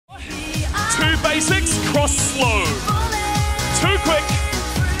basics, cross slow. 2 quick,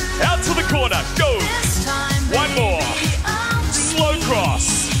 out to the corner, go. 1 more, slow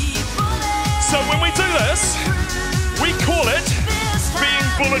cross. So when we do this, we call it being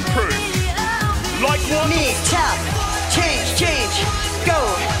bulletproof. Like one. Knee tap, change, change, go.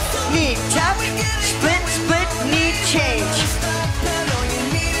 Knee tap, split, split, knee change.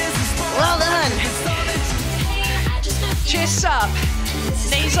 Well done. Chest up,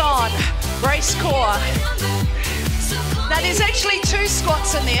 knees on, brace core. Now there's actually 2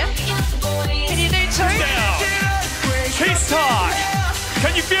 squats in there. Can you do 2? Down, piece tie.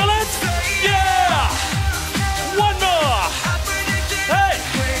 Can you feel it? Yeah! 1 more. Hey,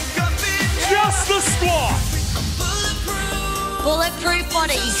 just the squat. Bulletproof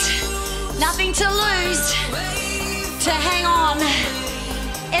bodies. Nothing to lose, to hang on,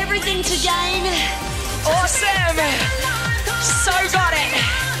 everything to gain. Awesome. So got it.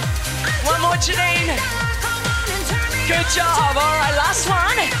 1 more, Janine. Good job. All right, last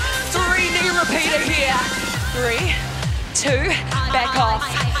one. 3 knee repeater here. 3, 2, back off.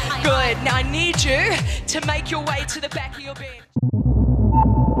 Good. Now I need you to make your way to the back of your bed.